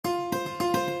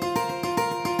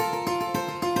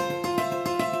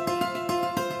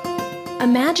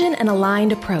Imagine an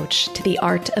aligned approach to the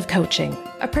art of coaching,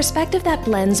 a perspective that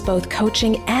blends both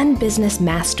coaching and business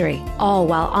mastery, all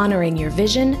while honoring your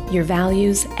vision, your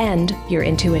values, and your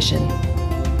intuition.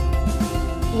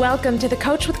 Welcome to the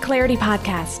Coach with Clarity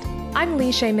podcast. I'm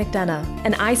Leeshay McDonough,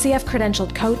 an ICF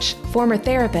credentialed coach, former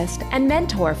therapist, and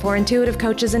mentor for intuitive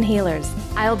coaches and healers.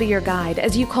 I'll be your guide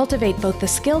as you cultivate both the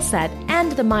skill set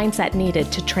and the mindset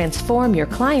needed to transform your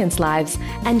clients' lives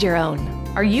and your own.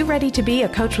 Are you ready to be a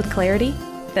coach with clarity?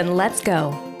 Then let's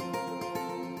go.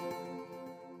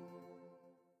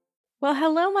 Well,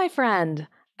 hello, my friend,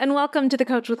 and welcome to the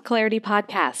Coach with Clarity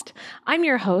podcast. I'm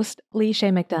your host,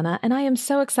 Leeshay McDonough, and I am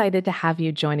so excited to have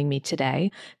you joining me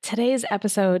today. Today's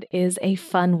episode is a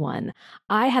fun one.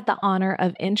 I had the honor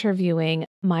of interviewing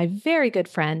my very good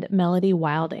friend, Melody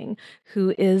Wilding,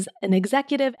 who is an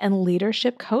executive and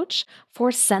leadership coach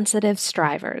for sensitive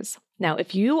strivers. Now,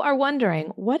 if you are wondering,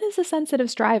 what is a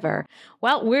sensitive striver?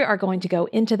 Well, we are going to go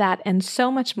into that and so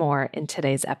much more in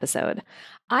today's episode.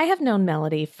 I have known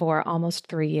Melody for almost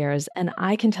 3 years, and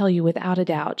I can tell you without a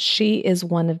doubt, she is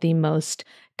one of the most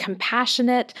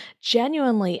compassionate,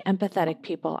 genuinely empathetic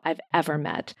people I've ever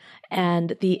met.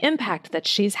 And the impact that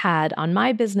she's had on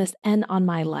my business and on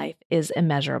my life is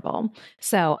immeasurable.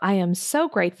 So I am so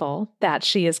grateful that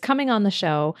she is coming on the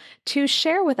show to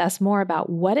share with us more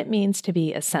about what it means to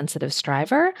be a sensitive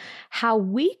striver, how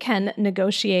we can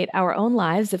negotiate our own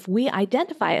lives if we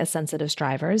identify as sensitive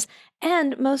strivers,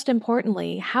 and most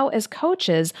importantly, how as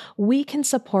coaches, we can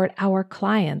support our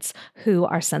clients who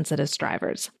are sensitive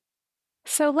strivers.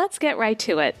 So let's get right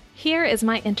to it. Here is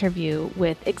my interview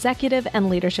with executive and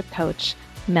leadership coach,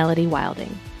 Melody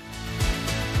Wilding.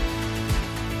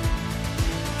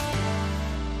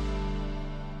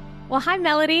 Well, hi,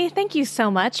 Melody. Thank you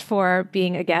so much for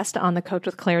being a guest on the Coach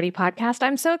with Clarity podcast.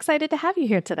 I'm so excited to have you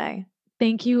here today.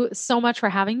 Thank you so much for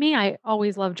having me. I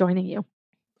always love joining you.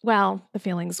 Well, the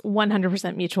feeling's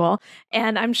 100% mutual.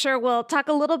 And I'm sure we'll talk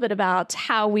a little bit about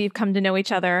how we've come to know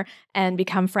each other and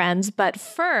become friends. But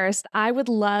first, I would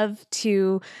love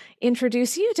to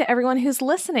introduce you to everyone who's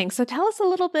listening. So tell us a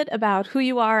little bit about who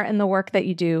you are and the work that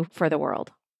you do for the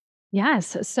world.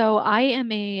 Yes. So I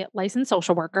am a licensed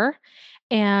social worker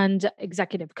and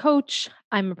executive coach.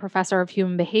 I'm a professor of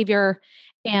human behavior,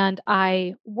 and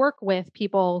I work with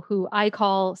people who I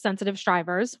call sensitive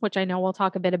strivers, which I know we'll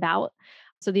talk a bit about.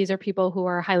 So these are people who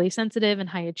are highly sensitive and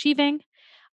high achieving.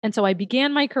 And so I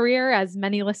began my career, as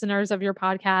many listeners of your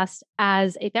podcast,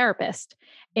 as a therapist.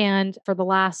 And for the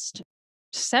last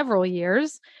several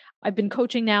years, I've been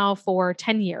coaching now for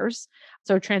 10 years.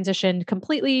 So transitioned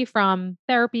completely from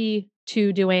therapy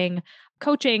to doing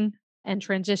coaching, and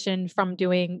transitioned from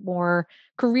doing more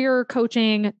career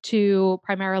coaching to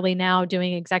primarily now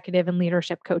doing executive and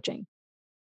leadership coaching.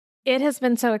 It has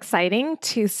been so exciting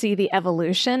to see the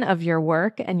evolution of your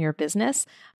work and your business.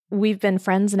 We've been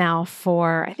friends now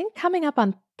for, I think, coming up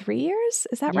on 3 years.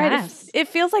 Is that right? Yes. It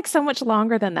feels like so much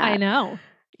longer than that. I know.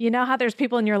 You know how there's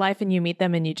people in your life and you meet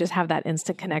them and you just have that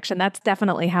instant connection? That's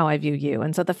definitely how I view you.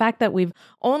 And so the fact that we've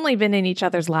only been in each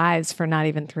other's lives for not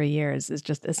even 3 years is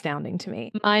just astounding to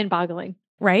me. Mind-boggling.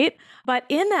 Right? But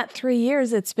in that 3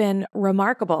 years, it's been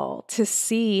remarkable to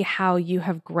see how you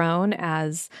have grown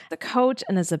as a coach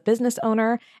and as a business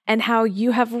owner, and how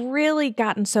you have really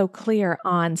gotten so clear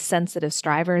on sensitive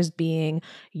strivers being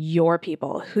your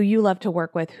people, who you love to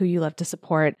work with, who you love to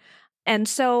support. And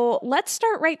so let's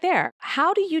start right there.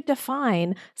 How do you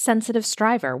define sensitive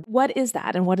striver? What is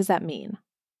that, and what does that mean?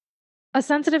 A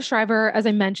sensitive striver, as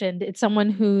I mentioned, it's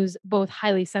someone who's both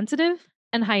highly sensitive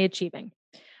and high achieving.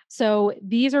 So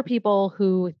these are people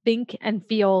who think and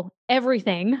feel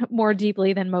everything more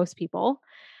deeply than most people.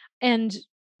 And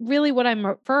really what I'm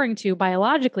referring to,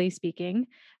 biologically speaking,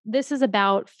 this is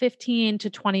about 15 to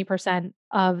 20%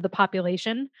 of the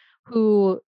population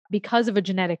who, because of a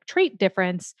genetic trait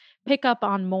difference, pick up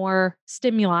on more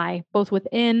stimuli, both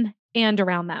within and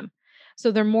around them.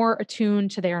 So they're more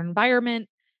attuned to their environment,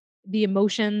 the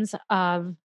emotions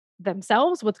of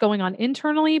themselves, what's going on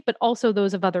internally, but also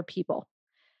those of other people.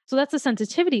 So that's the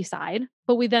sensitivity side,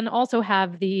 but we then also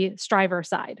have the striver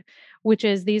side, which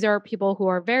is these are people who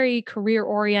are very career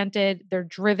oriented, they're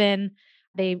driven,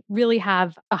 they really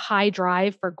have a high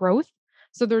drive for growth.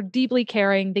 So they're deeply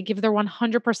caring, they give their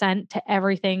 100% to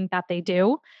everything that they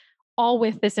do, all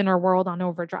with this inner world on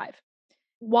overdrive.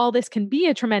 While this can be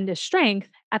a tremendous strength,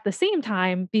 at the same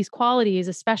time, these qualities,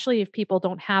 especially if people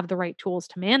don't have the right tools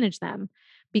to manage them,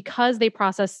 because they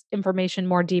process information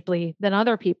more deeply than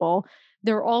other people,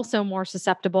 they're also more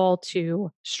susceptible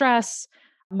to stress,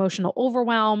 emotional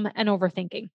overwhelm, and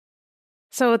overthinking.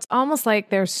 So it's almost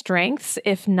like their strengths,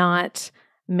 if not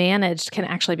managed can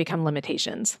actually become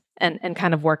limitations and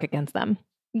kind of work against them.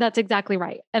 That's exactly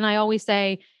right. And I always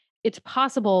say it's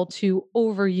possible to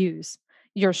overuse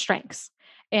your strengths.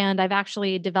 And I've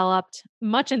actually developed,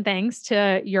 much in thanks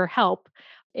to your help,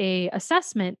 a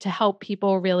assessment to help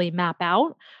people really map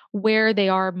out where they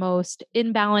are most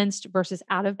imbalanced versus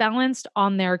out of balanced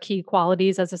on their key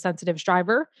qualities as a sensitive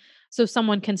striver. So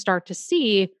someone can start to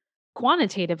see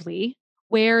quantitatively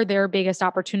where their biggest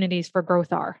opportunities for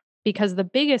growth are. Because the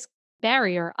biggest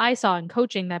barrier I saw in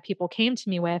coaching that people came to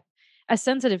me with, as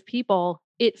sensitive people,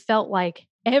 it felt like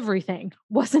everything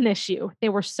was an issue. They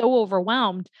were so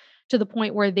overwhelmed to the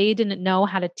point where they didn't know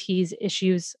how to tease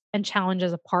issues and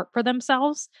challenges apart for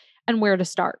themselves and where to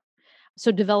start.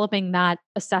 So, developing that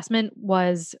assessment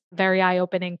was very eye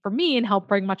opening for me and helped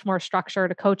bring much more structure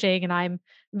to coaching. And I'm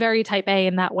very type A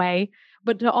in that way,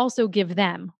 but to also give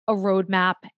them a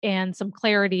roadmap and some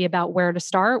clarity about where to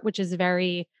start, which is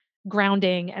very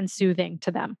grounding and soothing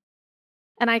to them.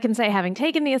 And I can say, having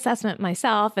taken the assessment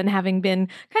myself and having been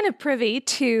kind of privy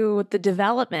to the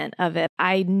development of it,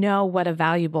 I know what a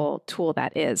valuable tool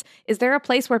that is. Is there a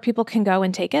place where people can go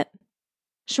and take it?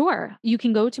 Sure. You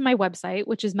can go to my website,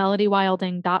 which is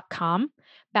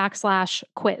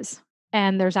melodywilding.com/quiz.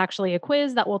 And there's actually a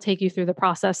quiz that will take you through the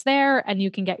process there, and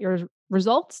you can get your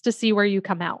results to see where you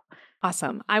come out.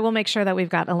 Awesome. I will make sure that we've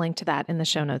got a link to that in the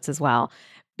show notes as well.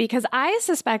 Because I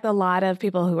suspect a lot of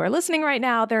people who are listening right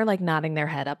now, they're like nodding their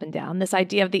head up and down. This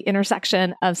idea of the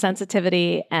intersection of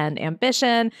sensitivity and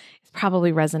ambition is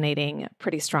probably resonating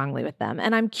pretty strongly with them.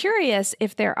 And I'm curious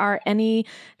if there are any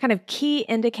kind of key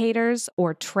indicators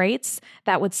or traits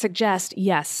that would suggest,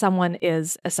 yes, someone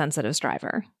is a sensitive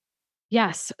striver.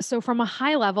 Yes. So, from a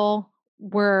high level,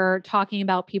 we're talking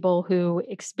about people who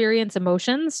experience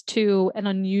emotions to an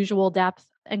unusual depth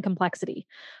and complexity.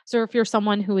 So, if you're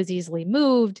someone who is easily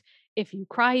moved, if you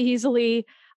cry easily,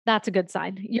 that's a good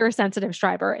sign. You're a sensitive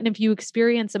striver. And if you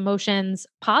experience emotions,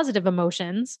 positive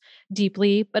emotions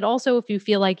deeply, but also if you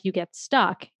feel like you get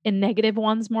stuck in negative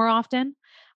ones more often,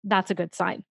 that's a good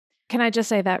sign. Can I just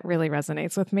say that really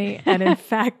resonates with me? And in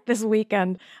fact, this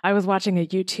weekend, I was watching a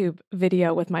YouTube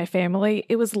video with my family.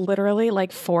 It was literally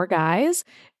like four guys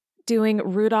doing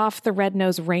Rudolph the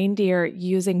Red-Nosed Reindeer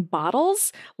using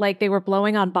bottles, like they were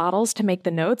blowing on bottles to make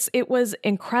the notes. It was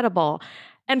incredible.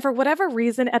 And for whatever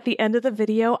reason, at the end of the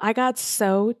video, I got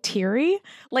so teary,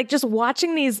 like just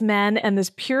watching these men and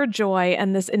this pure joy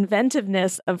and this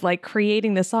inventiveness of like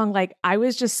creating this song. Like I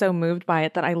was just so moved by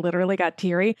it that I literally got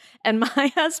teary. And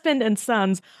my husband and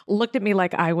sons looked at me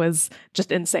like I was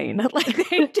just insane. Like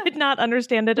they did not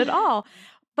understand it at all.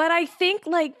 But I think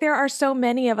like there are so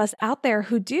many of us out there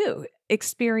who do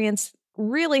experience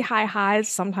really high highs,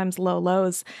 sometimes low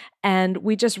lows, and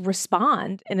we just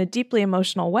respond in a deeply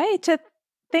emotional way to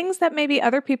things that maybe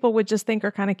other people would just think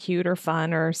are kind of cute or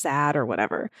fun or sad or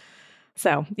whatever.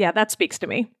 So yeah, that speaks to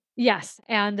me. Yes.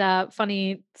 And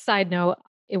funny side note,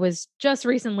 it was just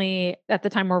recently at the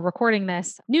time we're recording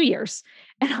this, New Year's.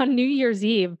 And on New Year's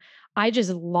Eve, I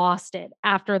just lost it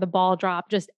after the ball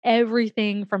dropped. Just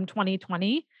everything from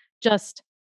 2020 just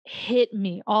hit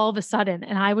me all of a sudden.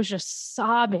 And I was just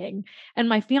sobbing. And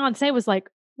my fiance was like,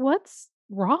 "What's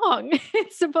wrong?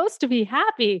 It's supposed to be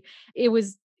happy." It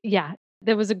was, yeah,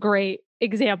 there was a great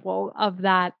example of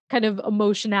that kind of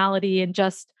emotionality and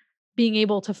just being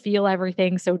able to feel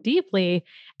everything so deeply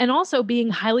and also being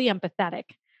highly empathetic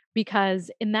because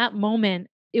in that moment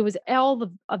it was all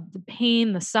of the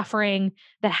pain, the suffering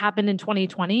that happened in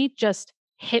 2020 just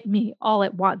hit me all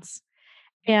at once.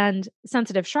 And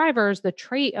sensitive strivers, the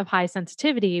trait of high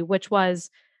sensitivity, which was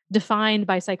defined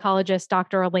by psychologist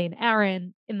Dr. Elaine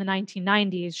Aron in the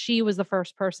 1990s, she was the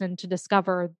first person to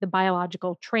discover the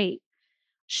biological trait.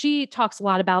 She talks a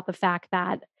lot about the fact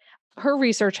that her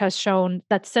research has shown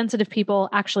that sensitive people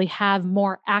actually have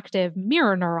more active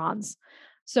mirror neurons.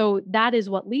 So that is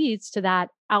what leads to that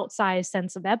outsized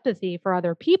sense of empathy for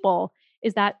other people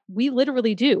is that we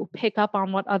literally do pick up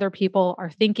on what other people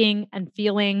are thinking and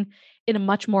feeling in a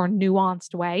much more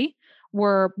nuanced way.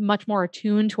 We're much more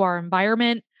attuned to our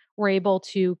environment. We're able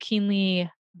to keenly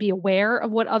be aware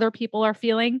of what other people are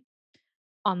feeling.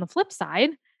 On the flip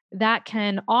side, that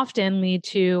can often lead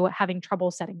to having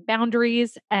trouble setting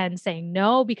boundaries and saying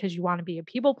no because you want to be a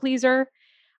people pleaser,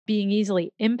 being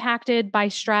easily impacted by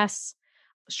stress,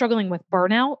 struggling with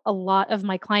burnout. A lot of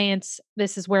my clients,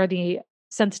 this is where the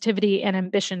sensitivity and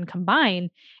ambition combine,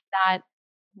 that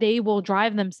they will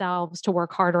drive themselves to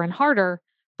work harder and harder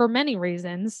for many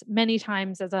reasons, many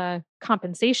times as a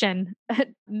compensation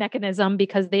mechanism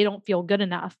because they don't feel good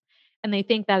enough. And they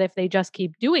think that if they just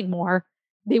keep doing more,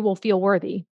 they will feel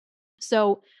worthy.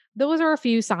 So, those are a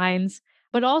few signs.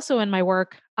 But also in my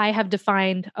work, I have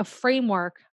defined a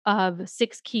framework of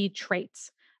 6 key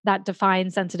traits that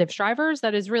define sensitive strivers.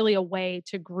 That is really a way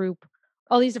to group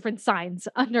all these different signs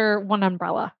under one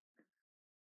umbrella.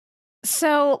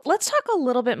 So let's talk a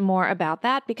little bit more about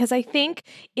that because I think,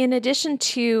 in addition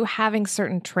to having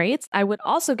certain traits, I would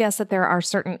also guess that there are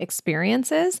certain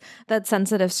experiences that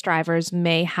sensitive strivers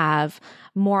may have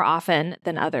more often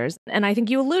than others. And I think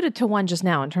you alluded to one just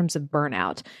now in terms of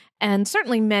burnout. And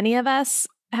certainly many of us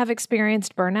have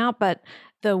experienced burnout, but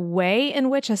the way in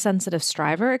which a sensitive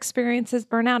striver experiences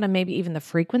burnout and maybe even the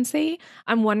frequency,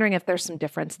 I'm wondering if there's some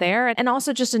difference there. And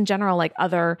also just in general, like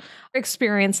other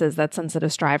experiences that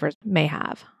sensitive strivers may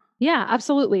have. Yeah,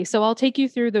 absolutely. So I'll take you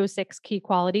through those 6 key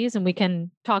qualities and we can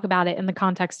talk about it in the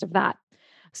context of that.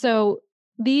 So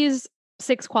these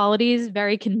 6 qualities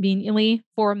very conveniently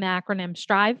form the acronym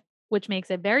STRIVE, which makes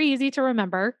it very easy to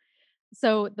remember.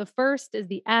 So the first is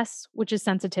the S, which is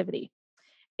sensitivity.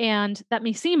 And that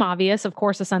may seem obvious. Of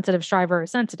course, a sensitive striver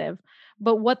is sensitive.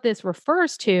 But what this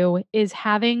refers to is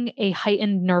having a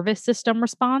heightened nervous system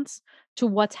response to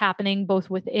what's happening both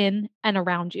within and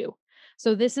around you.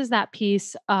 So, this is that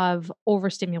piece of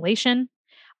overstimulation,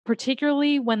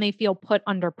 particularly when they feel put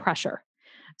under pressure.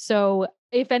 So,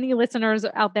 if any listeners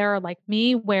out there are like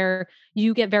me, where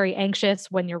you get very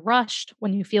anxious when you're rushed,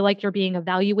 when you feel like you're being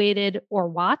evaluated or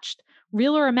watched,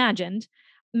 real or imagined,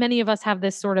 many of us have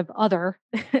this sort of other,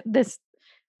 this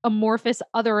amorphous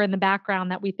other in the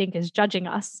background that we think is judging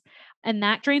us. And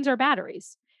that drains our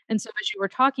batteries. And so, as you were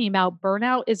talking about,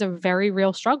 burnout is a very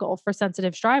real struggle for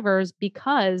sensitive strivers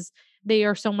because they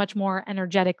are so much more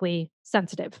energetically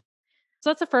sensitive. So,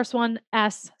 that's the first one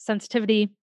S, sensitivity.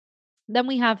 Then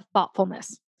we have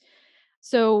thoughtfulness.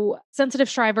 So, sensitive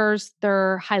strivers,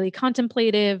 they're highly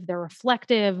contemplative, they're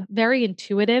reflective, very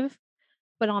intuitive.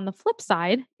 But on the flip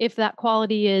side, if that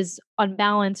quality is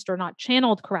unbalanced or not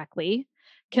channeled correctly,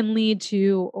 can lead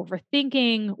to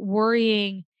overthinking,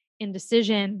 worrying,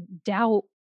 indecision, doubt,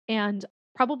 and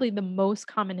probably the most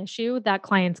common issue that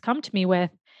clients come to me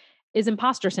with is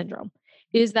imposter syndrome.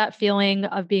 Is that feeling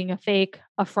of being a fake,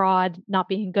 a fraud, not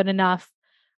being good enough,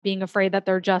 being afraid that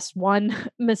they're just one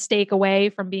mistake away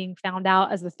from being found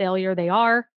out as the failure they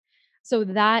are. So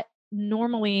that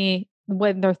normally,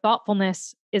 when their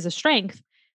thoughtfulness is a strength,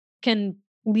 can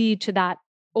lead to that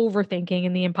overthinking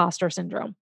and the imposter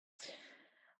syndrome.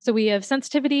 So we have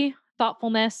sensitivity,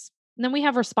 thoughtfulness, and then we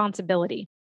have responsibility.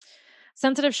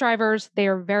 Sensitive strivers, they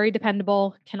are very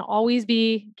dependable, can always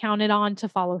be counted on to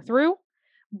follow through,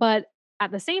 but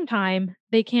at the same time,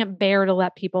 they can't bear to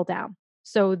let people down.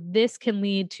 So this can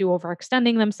lead to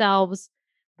overextending themselves,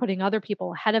 putting other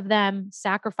people ahead of them,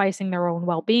 sacrificing their own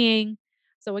well being.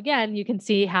 So again, you can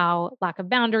see how lack of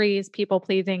boundaries, people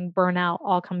pleasing, burnout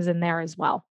all comes in there as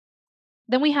well.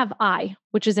 Then we have I,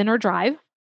 which is inner drive.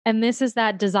 And this is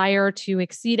that desire to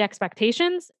exceed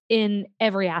expectations in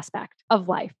every aspect of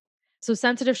life. So,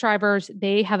 sensitive strivers,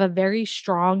 they have a very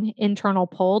strong internal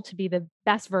pull to be the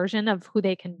best version of who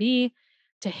they can be,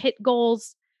 to hit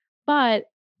goals, but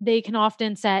they can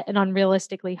often set an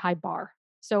unrealistically high bar.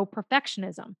 So,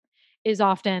 perfectionism is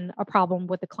often a problem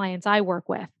with the clients I work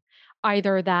with,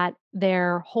 either that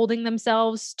they're holding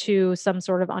themselves to some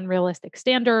sort of unrealistic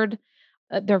standard,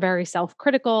 they're very self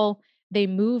critical. They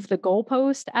move the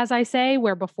goalpost, as I say,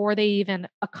 where before they even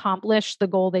accomplish the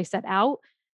goal they set out,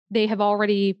 they have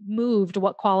already moved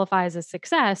what qualifies as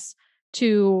success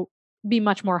to be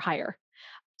much more higher.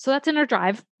 So that's inner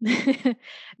drive.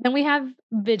 Then we have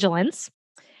vigilance.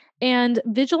 And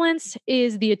vigilance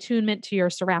is the attunement to your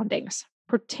surroundings,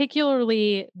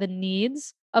 particularly the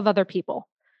needs of other people.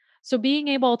 So being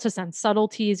able to sense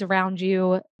subtleties around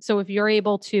you. So if you're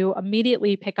able to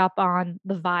immediately pick up on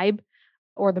the vibe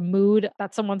or the mood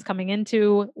that someone's coming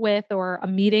into with, or a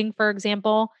meeting, for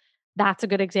example, that's a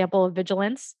good example of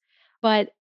vigilance.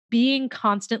 But being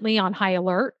constantly on high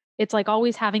alert, it's like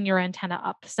always having your antenna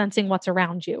up, sensing what's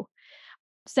around you.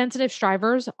 Sensitive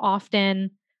strivers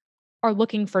often are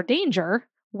looking for danger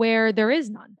where there is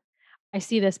none. I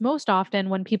see this most often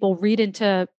when people read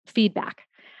into feedback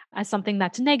as something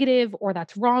that's negative or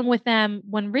that's wrong with them,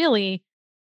 when really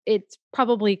it's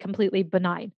probably completely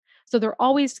benign. So they're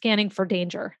always scanning for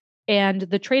danger. And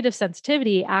the trait of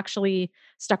sensitivity actually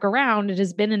stuck around. It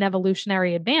has been an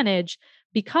evolutionary advantage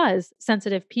because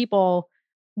sensitive people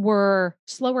were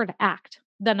slower to act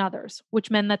than others,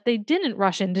 which meant that they didn't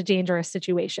rush into dangerous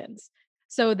situations.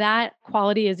 So that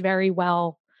quality is very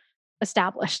well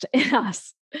established in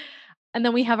us. And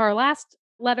then we have our last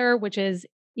letter, which is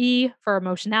E for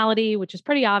emotionality, which is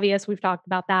pretty obvious. We've talked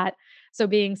about that. So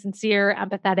being sincere,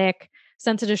 empathetic.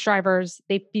 sensitive strivers,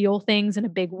 they feel things in a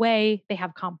big way. They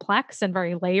have complex and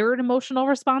very layered emotional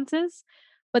responses,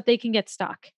 but they can get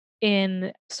stuck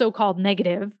in so-called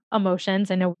negative emotions.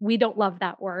 I know we don't love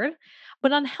that word,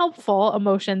 but unhelpful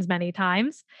emotions many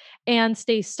times and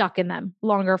stay stuck in them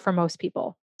longer for most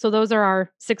people. So those are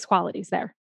our 6 qualities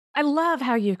there. I love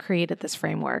how you've created this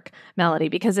framework, Melody,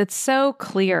 because it's so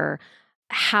clear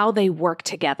how they work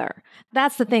together.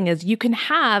 That's the thing is you can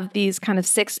have these kind of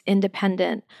 6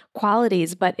 independent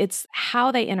qualities, but it's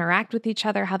how they interact with each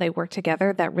other, how they work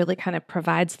together that really kind of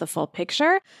provides the full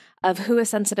picture of who a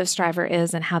sensitive striver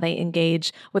is and how they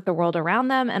engage with the world around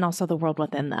them and also the world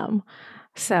within them.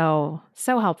 So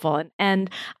helpful. And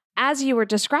as you were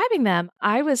describing them,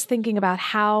 I was thinking about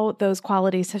how those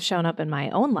qualities have shown up in my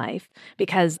own life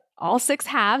because all 6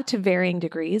 have to varying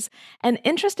degrees. And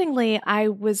interestingly, I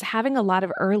was having a lot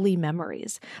of early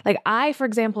memories. Like I, for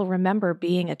example, remember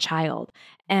being a child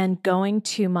and going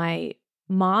to my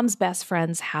mom's best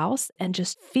friend's house and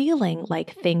just feeling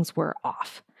like things were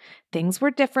off. Things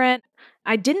were different.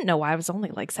 I didn't know why. I was only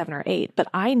like 7 or 8, but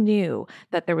I knew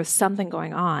that there was something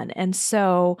going on. And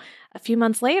so a few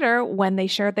months later, when they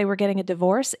shared they were getting a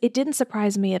divorce, it didn't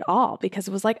surprise me at all because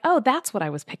it was like, oh, that's what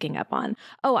I was picking up on.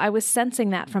 Oh, I was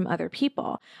sensing that from other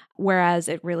people. Whereas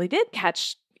it really did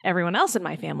catch everyone else in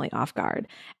my family off guard.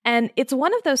 And it's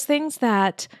one of those things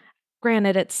that,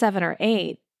 granted, at 7 or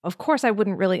 8, of course, I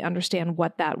wouldn't really understand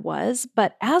what that was.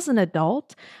 But as an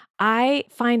adult, I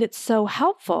find it so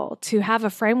helpful to have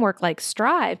a framework like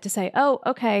Strive to say, oh,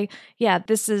 okay, yeah,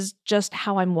 this is just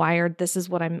how I'm wired. This is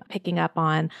what I'm picking up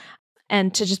on.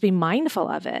 And to just be mindful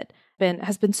of it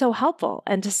has been so helpful.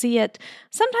 And to see it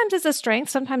sometimes as a strength,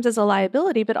 sometimes as a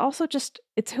liability, but also just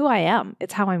it's who I am.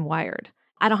 It's how I'm wired.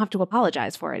 I don't have to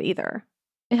apologize for it either.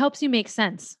 It helps you make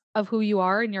sense of who you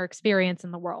are and your experience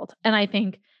in the world. And I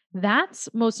think that's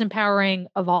most empowering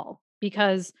of all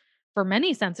because for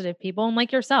many sensitive people, and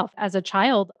like yourself, as a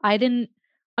child, I didn't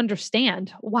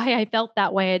understand why I felt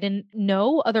that way. I didn't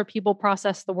know other people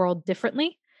process the world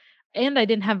differently, and I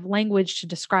didn't have language to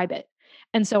describe it.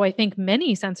 And so I think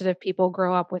many sensitive people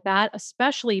grow up with that,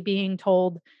 especially being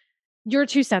told, you're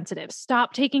too sensitive.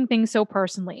 Stop taking things so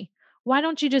personally. Why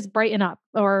don't you just brighten up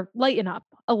or lighten up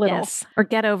a little? Yes. Or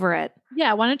get over it.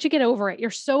 Yeah, why don't you get over it? You're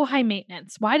so high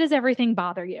maintenance. Why does everything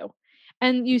bother you?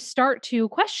 And you start to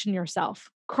question yourself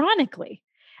chronically.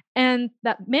 And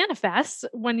that manifests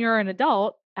when you're an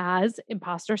adult as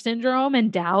imposter syndrome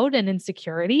and doubt and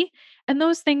insecurity. And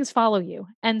those things follow you.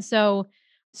 And so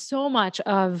much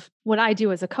of what I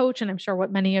do as a coach, and I'm sure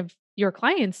what many of your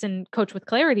clients and Coach with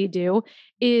Clarity do,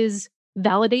 is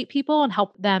validate people and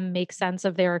help them make sense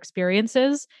of their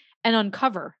experiences and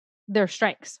uncover their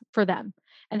strengths for them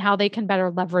and how they can better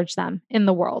leverage them in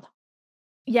the world.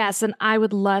 Yes, and I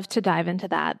would love to dive into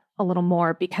that a little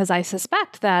more because I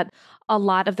suspect that a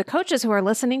lot of the coaches who are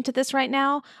listening to this right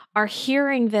now are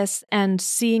hearing this and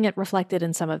seeing it reflected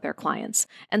in some of their clients.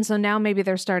 And so now maybe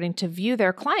they're starting to view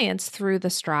their clients through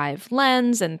the Strive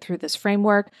lens and through this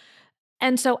framework.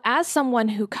 And so as someone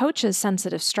who coaches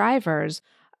sensitive strivers,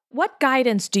 what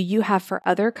guidance do you have for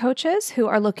other coaches who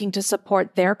are looking to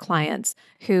support their clients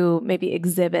who maybe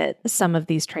exhibit some of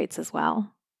these traits as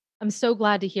well? I'm so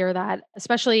glad to hear that,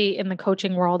 especially in the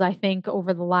coaching world. I think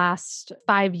over the last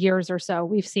 5 years or so,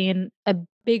 we've seen a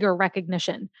bigger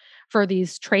recognition for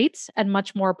these traits and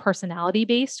much more personality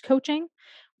based coaching,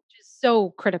 which is so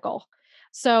critical.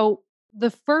 So, the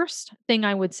first thing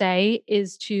I would say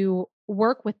is to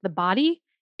work with the body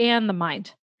and the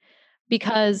mind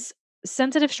because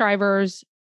sensitive strivers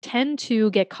tend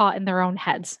to get caught in their own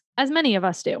heads, as many of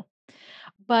us do.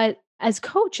 But as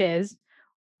coaches,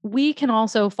 we can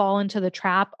also fall into the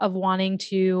trap of wanting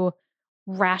to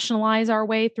rationalize our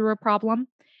way through a problem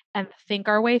and think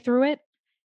our way through it.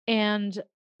 And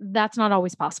that's not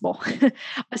always possible,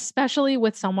 especially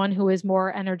with someone who is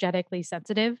more energetically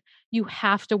sensitive. You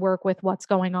have to work with what's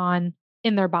going on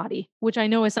in their body, which I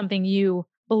know is something you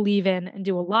believe in and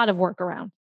do a lot of work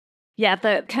around. Yeah,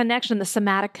 the connection, the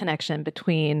somatic connection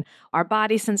between our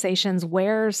body sensations,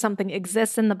 where something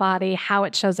exists in the body, how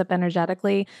it shows up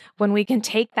energetically, when we can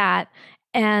take that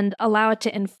and allow it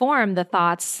to inform the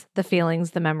thoughts, the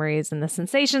feelings, the memories, and the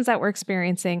sensations that we're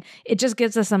experiencing, it just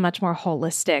gives us a much more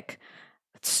holistic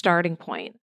starting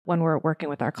point when we're working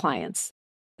with our clients.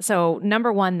 So,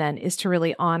 number one then is to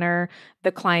really honor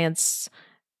the client's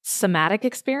somatic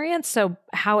experience. So,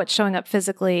 how it's showing up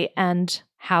physically and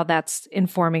how that's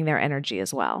informing their energy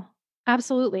as well.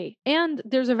 Absolutely. And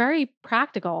there's a very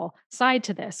practical side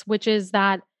to this, which is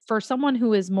that for someone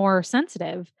who is more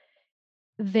sensitive,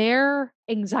 their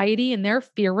anxiety and their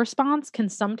fear response can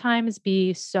sometimes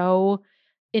be so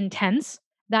intense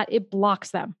that it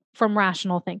blocks them from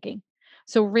rational thinking.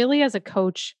 So, really, as a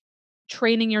coach,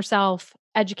 training yourself,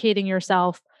 educating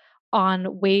yourself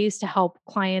on ways to help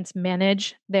clients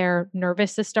manage their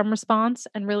nervous system response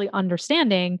and really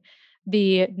understanding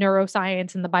the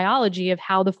neuroscience and the biology of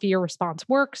how the fear response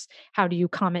works. How do you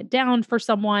calm it down for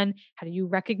someone? How do you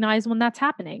recognize when that's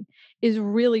happening is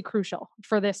really crucial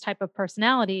for this type of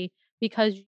personality,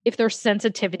 because if their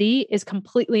sensitivity is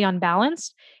completely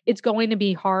unbalanced, it's going to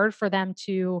be hard for them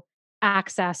to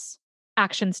access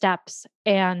action steps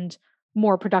and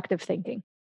more productive thinking.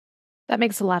 That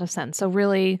makes a lot of sense. So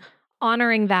really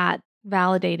honoring that,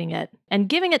 validating it, and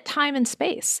giving it time and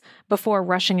space before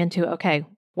rushing into, okay,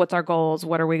 what's our goals?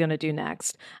 What are we going to do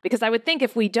next? Because I would think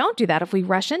if we don't do that, if we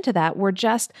rush into that, we're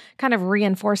just kind of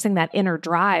reinforcing that inner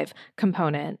drive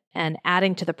component and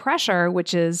adding to the pressure,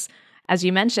 which is, as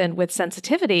you mentioned, with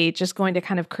sensitivity, just going to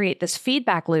kind of create this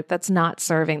feedback loop that's not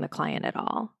serving the client at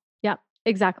all. Yeah,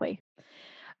 exactly.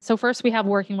 So, first, we have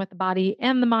working with the body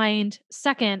and the mind.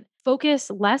 Second, focus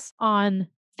less on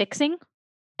fixing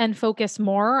and focus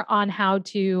more on how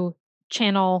to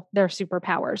channel their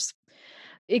superpowers.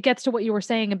 It gets to what you were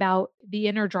saying about the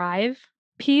inner drive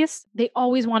piece. They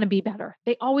always want to be better.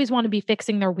 They always want to be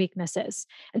fixing their weaknesses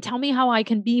and tell me how I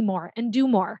can be more and do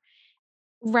more,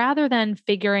 rather than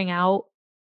figuring out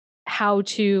how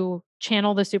to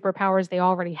channel the superpowers they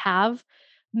already have.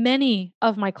 Many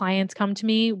of my clients come to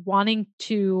me wanting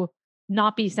to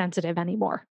not be sensitive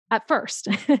anymore at first.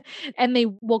 And they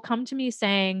will come to me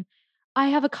saying, I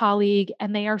have a colleague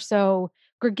and they are so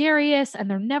gregarious and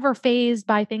they're never phased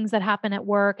by things that happen at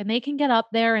work, and they can get up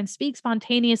there and speak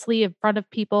spontaneously in front of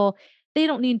people. They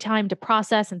don't need time to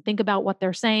process and think about what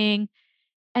they're saying.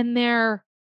 And they're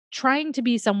trying to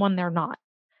be someone they're not.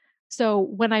 So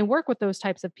when I work with those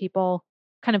types of people,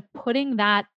 kind of putting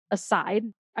that aside,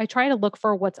 I try to look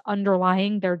for what's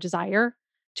underlying their desire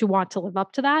to want to live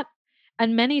up to that.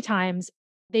 And many times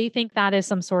they think that is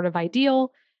some sort of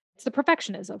ideal. It's the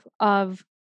perfectionism of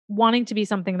wanting to be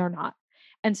something they're not.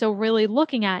 And so, really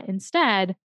looking at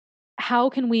instead, how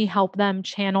can we help them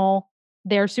channel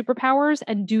their superpowers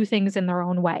and do things in their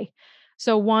own way?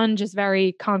 So, one just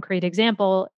very concrete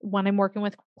example, when I'm working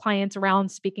with clients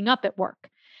around speaking up at work,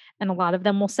 and a lot of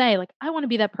them will say, like, I want to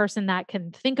be that person that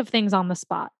can think of things on the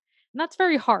spot. And that's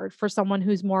very hard for someone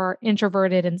who's more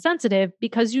introverted and sensitive,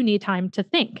 because you need time to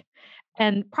think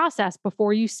and process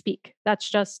before you speak. That's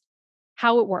just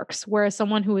how it works. Whereas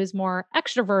someone who is more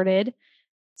extroverted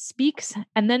speaks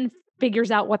and then figures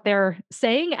out what they're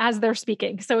saying as they're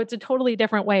speaking. So it's a totally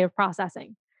different way of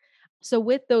processing. So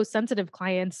with those sensitive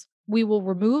clients, we will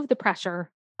remove the pressure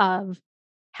of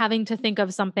having to think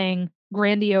of something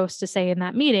grandiose to say in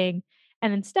that meeting.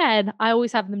 And instead, I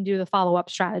always have them do the follow up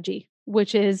strategy,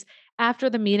 which is after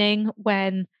the meeting,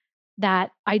 when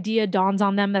that idea dawns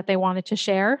on them that they wanted to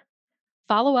share,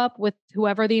 follow up with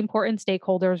whoever the important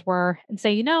stakeholders were and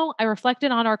say, I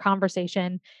reflected on our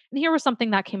conversation and here was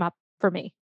something that came up for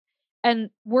me. And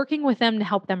working with them to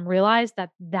help them realize that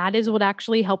that is what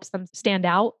actually helps them stand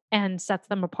out and sets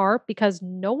them apart, because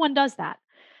no one does that.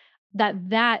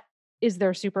 That is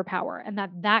their superpower, and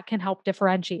that can help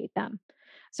differentiate them.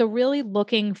 So really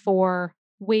looking for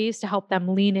ways to help them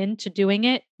lean into doing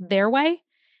it their way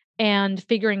and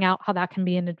figuring out how that can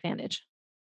be an advantage.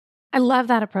 I love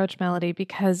that approach, Melody,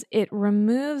 because it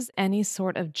removes any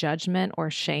sort of judgment or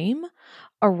shame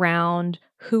around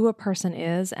who a person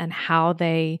is and how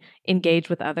they engage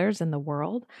with others in the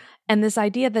world. And this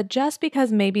idea that just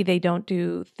because maybe they don't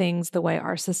do things the way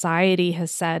our society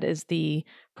has said is the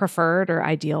preferred or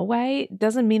ideal way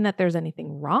doesn't mean that there's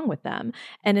anything wrong with them.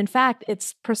 And in fact,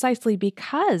 it's precisely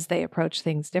because they approach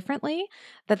things differently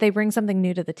that they bring something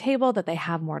new to the table, that they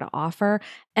have more to offer.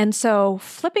 And so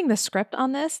flipping the script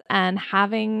on this and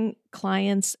having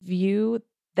clients view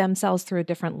themselves through a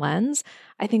different lens,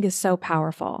 I think is so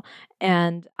powerful.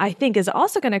 And I think is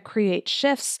also going to create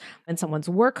shifts in someone's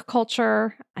work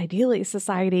culture, ideally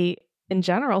society in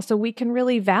general, so we can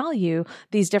really value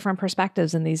these different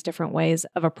perspectives and these different ways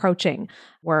of approaching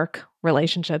work,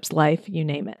 relationships, life, you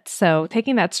name it. So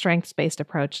taking that strengths-based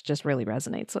approach just really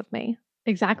resonates with me.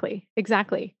 Exactly.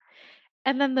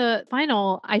 And then the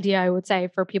final idea I would say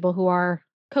for people who are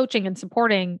coaching and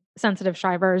supporting sensitive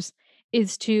strivers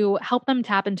is to help them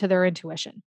tap into their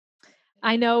intuition.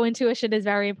 I know intuition is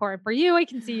very important for you. I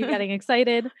can see you getting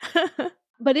excited.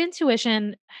 But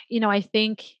intuition, I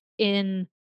think in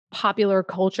popular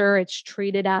culture, it's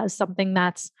treated as something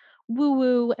that's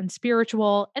woo-woo and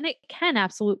spiritual, and it can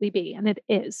absolutely be, and it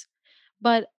is.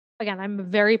 But again, I'm a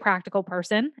very practical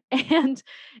person, and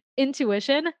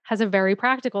intuition has a very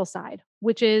practical side,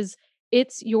 which is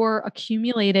It's your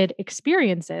accumulated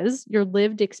experiences, your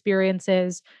lived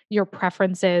experiences, your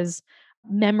preferences,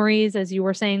 memories, as you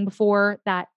were saying before,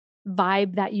 that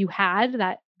vibe that you had,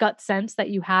 that gut sense that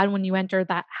you had when you entered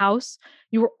that house.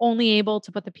 You were only able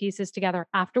to put the pieces together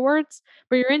afterwards,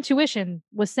 but your intuition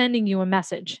was sending you a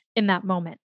message in that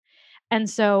moment. And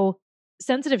so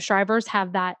sensitive strivers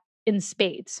have that in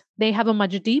spades. They have a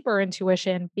much deeper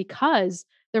intuition because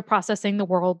they're processing the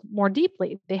world more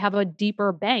deeply. They have a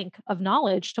deeper bank of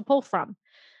knowledge to pull from.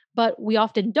 But we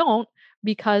often don't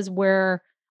because we're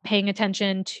paying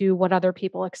attention to what other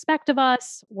people expect of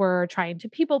us. We're trying to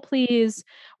people please.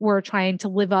 We're trying to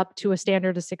live up to a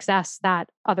standard of success that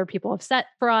other people have set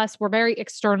for us. We're very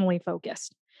externally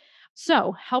focused.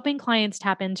 So, helping clients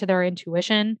tap into their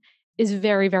intuition is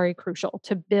very, very crucial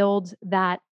to build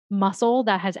that muscle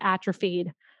that has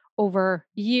atrophied over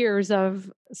years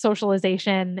of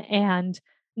socialization and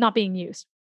not being used.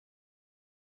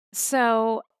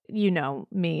 So, you know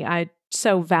me, I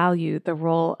so value the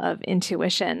role of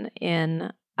intuition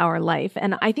in our life.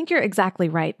 And I think you're exactly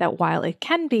right that while it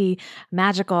can be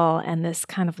magical and this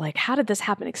kind of like, how did this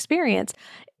happen experience,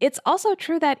 it's also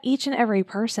true that each and every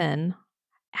person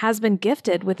has been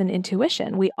gifted with an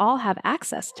intuition. We all have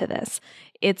access to this.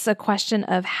 It's a question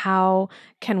of how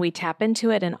can we tap into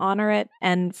it and honor it.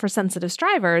 And for sensitive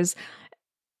strivers,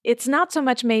 it's not so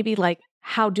much maybe like,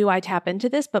 how do I tap into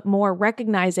this, but more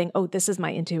recognizing, oh, this is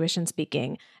my intuition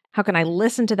speaking. How can I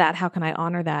listen to that? How can I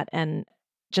honor that? And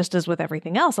just as with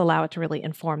everything else, allow it to really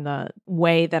inform the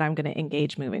way that I'm going to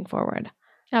engage moving forward.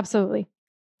 Absolutely.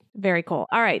 Very cool.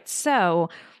 All right. So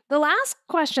the last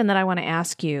question that I want to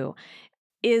ask you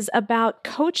is about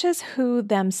coaches who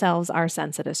themselves are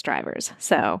sensitive strivers.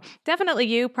 So definitely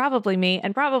you, probably me,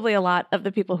 and probably a lot of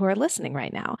the people who are listening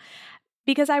right now.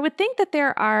 Because I would think that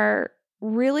there are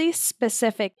really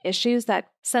specific issues that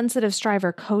sensitive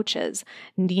striver coaches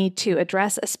need to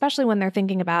address, especially when they're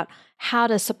thinking about how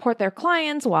to support their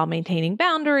clients while maintaining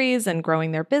boundaries and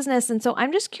growing their business. And so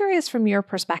I'm just curious from your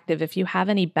perspective if you have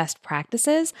any best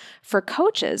practices for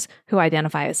coaches who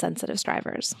identify as sensitive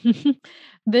strivers.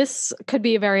 This could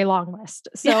be a very long list.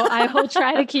 So I will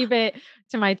try to keep it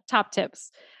to my top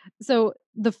tips. So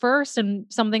the first and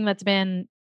something that's been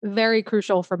very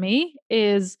crucial for me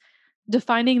is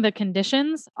defining the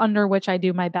conditions under which I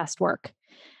do my best work.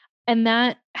 And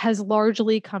that has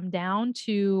largely come down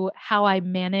to how I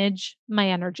manage my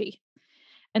energy.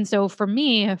 And so for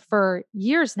me, for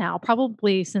years now,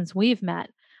 probably since we've met,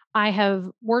 I have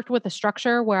worked with a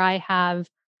structure where I have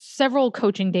several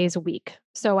coaching days a week.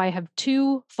 So I have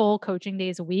 2 full coaching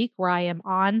days a week where I am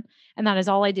on, and that is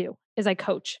all I do is I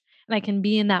coach, and I can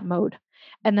be in that mode.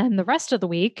 And then the rest of the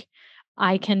week,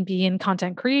 I can be in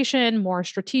content creation, more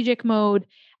strategic mode.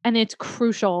 And it's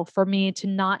crucial for me to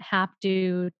not have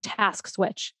to task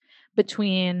switch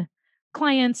between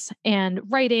clients and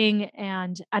writing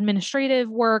and administrative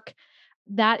work.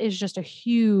 That is just a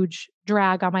huge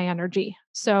drag on my energy.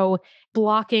 So,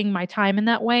 blocking my time in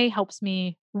that way helps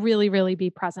me really, really be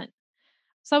present.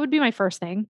 So, that would be my first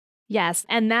thing. Yes.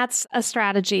 And that's a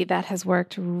strategy that has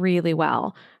worked really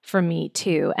well for me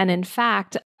too. And in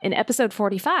fact, in episode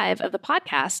 45 of the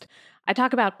podcast, I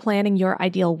talk about planning your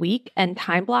ideal week, and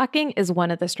time blocking is one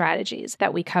of the strategies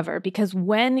that we cover, because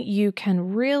when you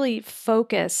can really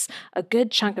focus a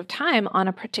good chunk of time on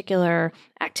a particular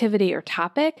activity or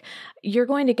topic, you're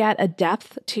going to get a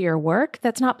depth to your work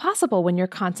that's not possible when you're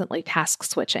constantly task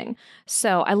switching.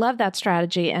 So I love that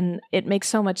strategy, and it makes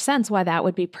so much sense why that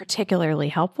would be particularly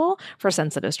helpful for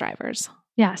sensitive strivers.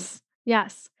 Yes.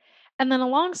 Yes. And then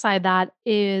alongside that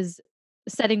is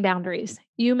setting boundaries.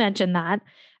 You mentioned that.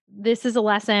 This is a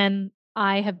lesson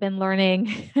I have been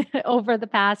learning over the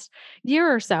past year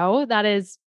or so.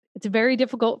 It's very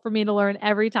difficult for me to learn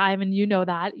every time. And you know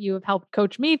that. You have helped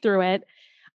coach me through it.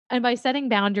 And by setting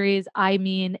boundaries, I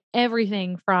mean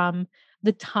everything from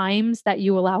the times that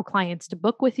you allow clients to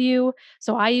book with you.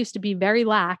 So I used to be very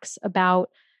lax about,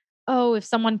 oh, if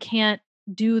someone can't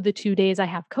do the 2 days I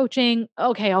have coaching,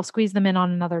 okay, I'll squeeze them in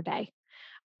on another day.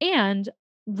 And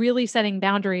really setting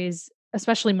boundaries,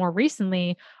 especially more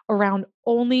recently, around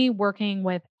only working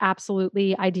with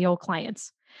absolutely ideal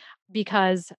clients.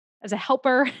 Because as a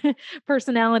helper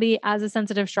personality, as a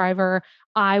sensitive striver,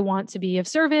 I want to be of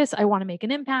service. I want to make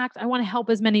an impact. I want to help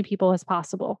as many people as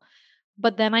possible.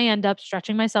 But then I end up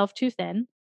stretching myself too thin.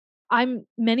 I'm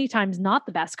many times not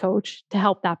the best coach to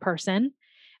help that person.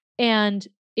 And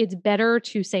it's better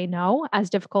to say no, as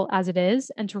difficult as it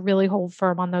is, and to really hold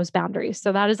firm on those boundaries.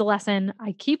 So that is a lesson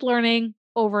I keep learning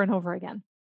over and over again.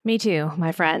 Me too,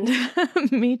 my friend.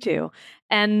 Me too.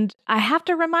 And I have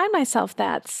to remind myself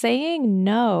that saying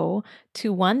no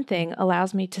to one thing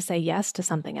allows me to say yes to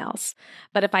something else.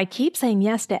 But if I keep saying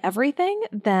yes to everything,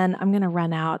 then I'm going to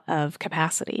run out of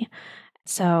capacity.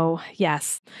 So,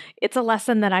 yes, it's a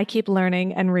lesson that I keep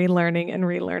learning and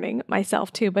relearning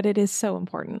myself too, but it is so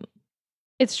important.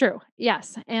 It's true.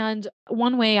 Yes. And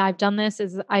one way I've done this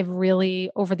is I've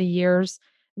really, over the years,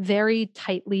 very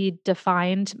tightly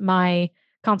defined my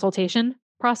consultation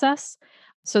process.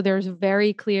 So there's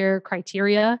very clear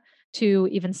criteria to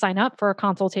even sign up for a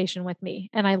consultation with me.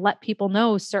 And I let people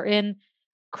know certain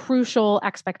crucial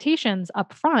expectations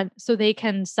up front so they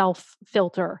can self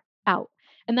filter out.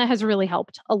 And that has really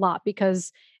helped a lot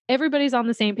because everybody's on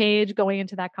the same page going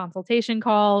into that consultation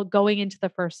call, going into the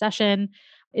first session.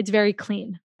 It's very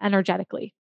clean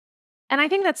energetically. And I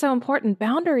think that's so important.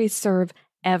 Boundaries serve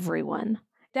everyone.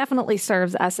 Definitely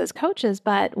serves us as coaches,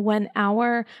 but when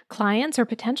our clients or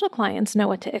potential clients know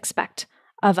what to expect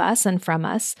of us and from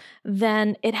us,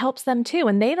 then it helps them too.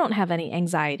 And they don't have any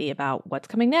anxiety about what's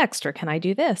coming next or can I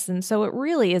do this? And so it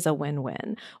really is a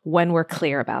win-win when we're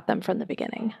clear about them from the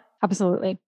beginning.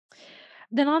 Absolutely.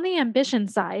 Then on the ambition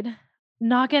side,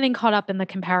 not getting caught up in the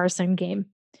comparison game.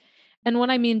 And what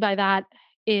I mean by that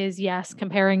is, yes,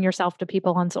 comparing yourself to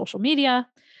people on social media,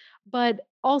 but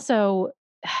also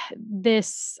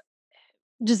this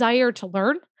desire to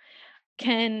learn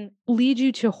can lead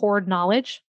you to hoard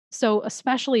knowledge. So,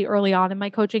 especially early on in my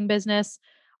coaching business,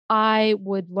 I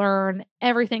would learn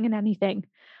everything and anything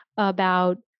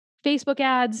about Facebook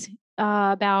ads,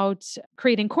 about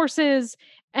creating courses,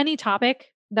 any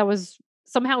topic that was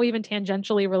somehow even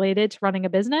tangentially related to running a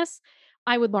business.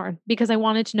 I would learn because I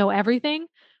wanted to know everything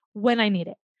when I need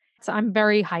it. So, I'm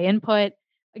very high input.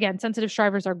 Again, sensitive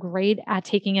strivers are great at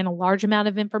taking in a large amount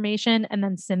of information and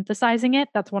then synthesizing it.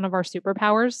 That's one of our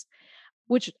superpowers,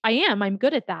 which I am. I'm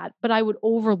good at that, but I would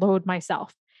overload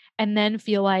myself and then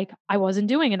feel like I wasn't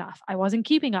doing enough. I wasn't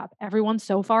keeping up. Everyone's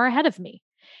so far ahead of me.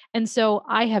 And so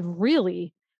I have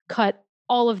really cut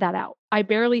all of that out. I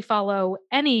barely follow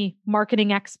any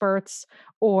marketing experts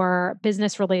or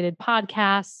business related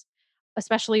podcasts,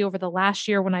 especially over the last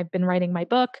year when I've been writing my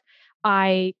book.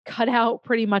 I cut out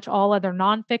pretty much all other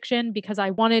nonfiction because I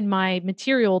wanted my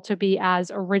material to be as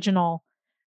original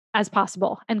as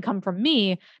possible and come from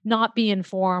me, not be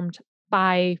informed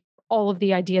by all of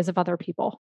the ideas of other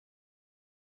people.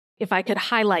 If I could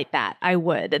highlight that, I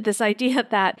would. This idea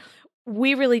that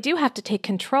we really do have to take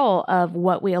control of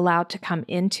what we allow to come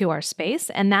into our space.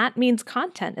 And that means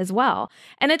content as well.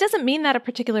 And it doesn't mean that a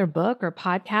particular book or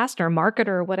podcast or marketer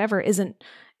or whatever isn't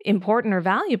important or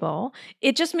valuable.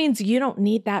 It just means you don't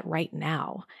need that right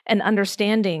now. And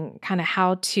understanding kind of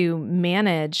how to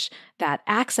manage that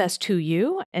access to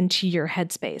you and to your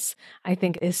headspace, I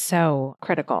think is so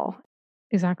critical.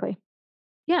 Exactly.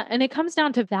 Yeah. And it comes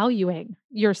down to valuing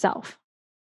yourself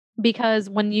because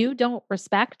when you don't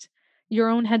respect your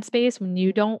own headspace, when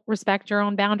you don't respect your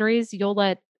own boundaries, you'll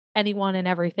let anyone and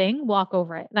everything walk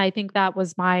over it. And I think that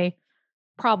was my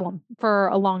problem for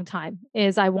a long time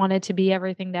is I wanted to be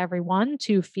everything to everyone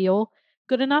to feel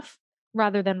good enough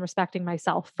rather than respecting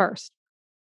myself first.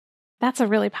 That's a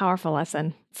really powerful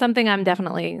lesson. Something I'm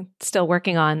definitely still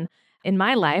working on in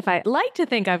my life. I like to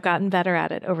think I've gotten better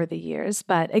at it over the years.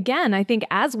 But again, I think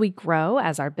as we grow,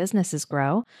 as our businesses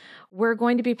grow, we're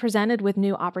going to be presented with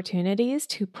new opportunities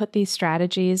to put these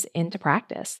strategies into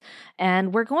practice.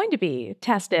 And we're going to be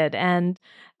tested, and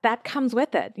that comes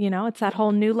with it. You know, it's that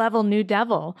whole new level, new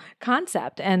devil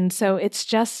concept. And so it's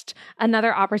just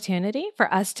another opportunity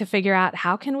for us to figure out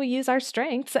how can we use our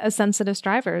strengths as sensitive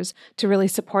strivers to really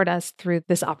support us through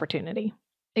this opportunity.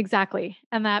 Exactly.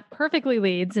 And that perfectly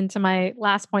leads into my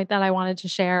last point that I wanted to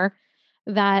share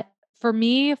that for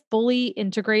me, fully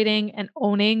integrating and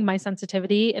owning my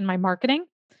sensitivity in my marketing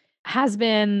has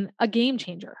been a game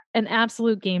changer, an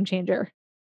absolute game changer.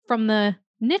 From the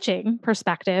niching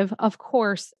perspective, of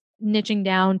course, niching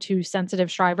down to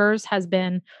sensitive strivers has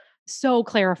been so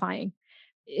clarifying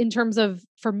in terms of,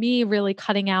 for me, really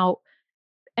cutting out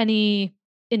any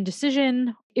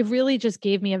indecision. It really just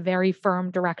gave me a very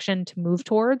firm direction to move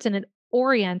towards. And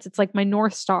it's like my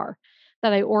North Star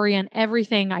that I orient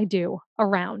everything I do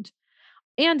around.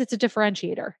 And it's a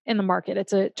differentiator in the market.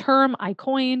 It's a term I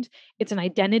coined, it's an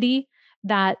identity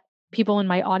that people in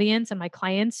my audience and my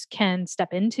clients can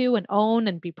step into and own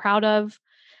and be proud of.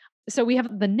 So we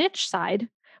have the niche side,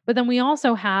 but then we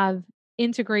also have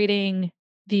integrating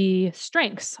the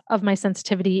strengths of my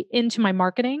sensitivity into my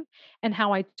marketing and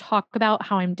how I talk about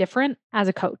how I'm different as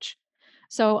a coach.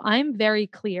 So I'm very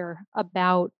clear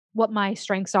about what my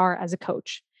strengths are as a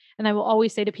coach. And I will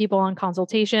always say to people on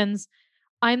consultations,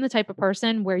 I'm the type of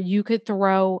person where you could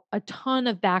throw a ton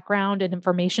of background and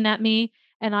information at me,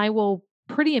 and I will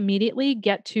pretty immediately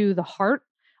get to the heart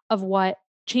of what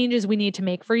changes we need to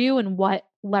make for you and what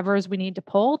levers we need to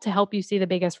pull to help you see the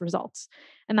biggest results.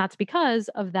 And that's because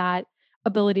of that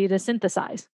ability to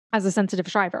synthesize as a sensitive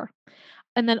striver.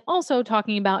 And then also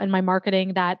talking about in my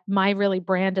marketing that my really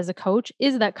brand as a coach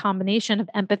is that combination of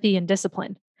empathy and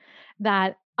discipline.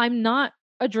 That I'm not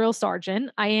a drill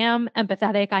sergeant. I am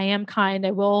empathetic. I am kind.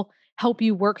 I will help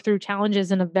you work through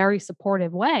challenges in a very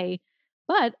supportive way,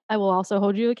 but I will also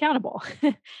hold you accountable.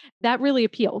 That really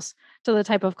appeals to the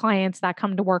type of clients that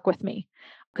come to work with me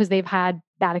because they've had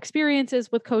bad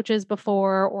experiences with coaches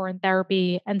before or in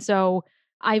therapy. And so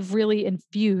I've really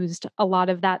infused a lot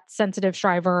of that sensitive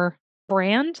striver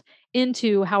brand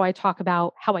into how I talk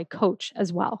about how I coach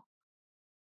as well.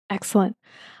 Excellent.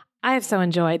 I have so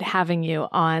enjoyed having you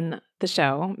on the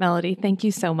show, Melody. Thank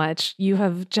you so much. You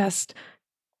have just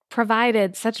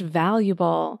provided such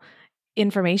valuable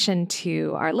information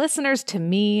to our listeners, to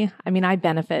me. I mean, I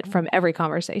benefit from every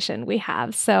conversation we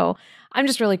have. So I'm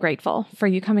just really grateful for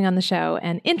you coming on the show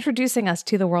and introducing us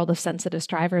to the world of sensitive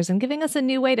strivers and giving us a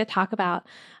new way to talk about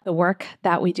the work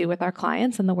that we do with our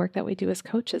clients and the work that we do as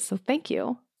coaches. So thank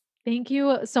you. Thank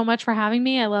you so much for having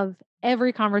me. I love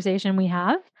every conversation we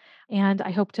have, and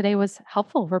I hope today was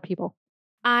helpful for people.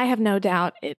 I have no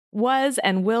doubt it was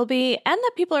and will be, and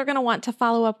that people are going to want to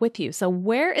follow up with you. So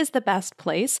where is the best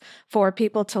place for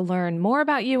people to learn more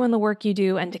about you and the work you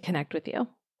do and to connect with you?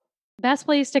 Best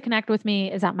place to connect with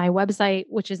me is at my website,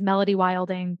 which is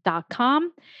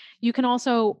melodywilding.com. You can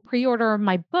also pre-order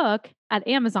my book at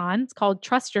Amazon. It's called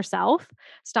Trust Yourself,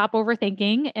 Stop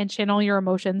Overthinking and Channel Your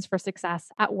Emotions for Success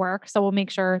at Work. So we'll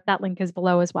make sure that link is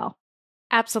below as well.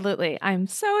 Absolutely. I'm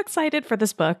so excited for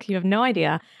this book. You have no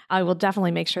idea. I will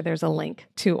definitely make sure there's a link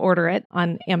to order it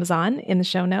on Amazon in the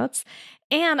show notes.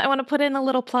 And I want to put in a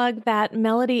little plug that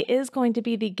Melody is going to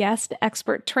be the guest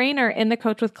expert trainer in the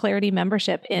Coach with Clarity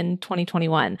membership in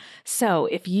 2021. So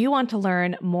if you want to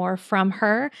learn more from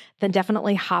her, then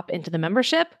definitely hop into the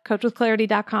membership,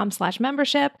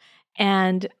 coachwithclarity.com/membership.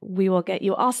 And we will get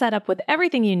you all set up with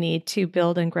everything you need to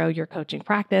build and grow your coaching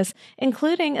practice,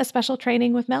 including a special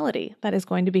training with Melody that is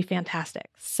going to be fantastic.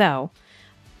 So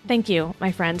thank you,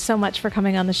 my friend, so much for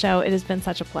coming on the show. It has been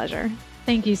such a pleasure.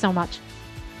 Thank you so much.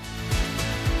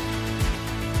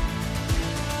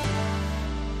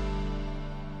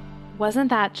 Wasn't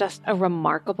that just a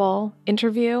remarkable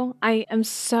interview? I am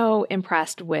so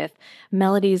impressed with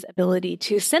Melody's ability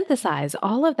to synthesize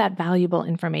all of that valuable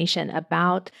information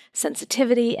about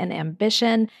sensitivity and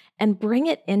ambition and bring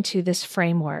it into this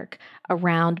framework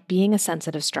around being a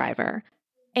sensitive striver.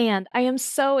 And I am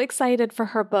so excited for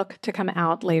her book to come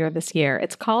out later this year.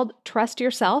 It's called Trust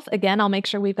Yourself. Again, I'll make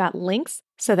sure we've got links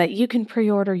so that you can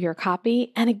pre-order your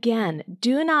copy. And again,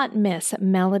 do not miss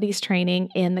Melody's training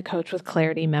in the Coach with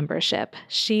Clarity membership.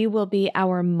 She will be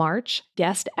our March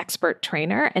guest expert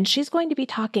trainer, and she's going to be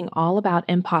talking all about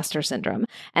imposter syndrome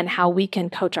and how we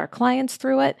can coach our clients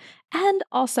through it, and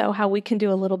also how we can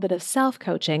do a little bit of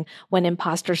self-coaching when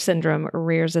imposter syndrome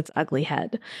rears its ugly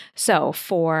head. So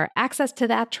for access to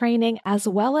that training, as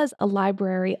well as a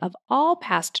library of all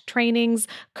past trainings,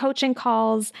 coaching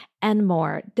calls, and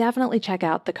more, definitely check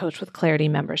out the Coach with Clarity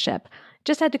membership.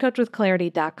 Just head to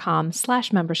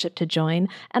coachwithclarity.com/membership to join,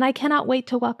 and I cannot wait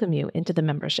to welcome you into the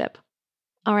membership.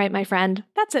 All right, my friend,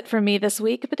 that's it for me this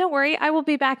week, but don't worry, I will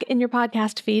be back in your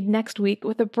podcast feed next week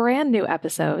with a brand new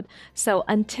episode. So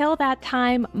until that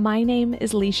time, my name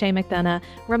is Leisha McDonough,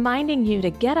 reminding you to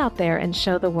get out there and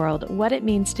show the world what it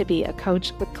means to be a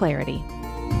coach with clarity.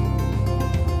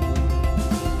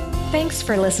 Thanks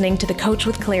for listening to the Coach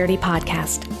with Clarity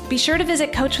podcast. Be sure to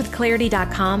visit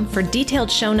coachwithclarity.com for detailed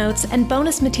show notes and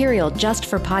bonus material just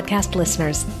for podcast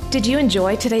listeners. Did you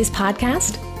enjoy today's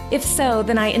podcast? If so,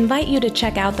 then I invite you to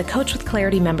check out the Coach with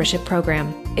Clarity membership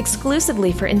program,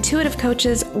 exclusively for intuitive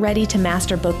coaches ready to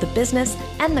master both the business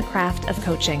and the craft of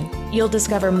coaching. You'll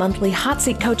discover monthly hot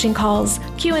seat coaching calls,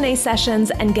 Q&A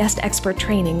sessions, and guest expert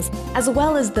trainings, as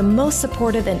well as the most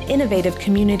supportive and innovative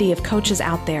community of coaches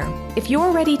out there. If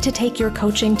you're ready to take your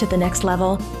coaching to the next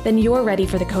level, then you're ready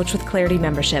for the Coach with Clarity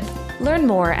membership. Learn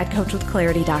more at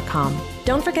coachwithclarity.com.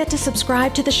 Don't forget to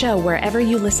subscribe to the show wherever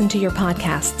you listen to your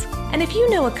podcasts. And if you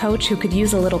know a coach who could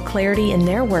use a little clarity in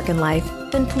their work and life,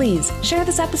 then please share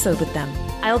this episode with them.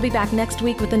 I'll be back next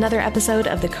week with another episode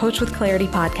of the Coach with Clarity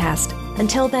podcast.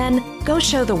 Until then, go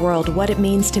show the world what it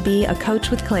means to be a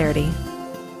coach with clarity.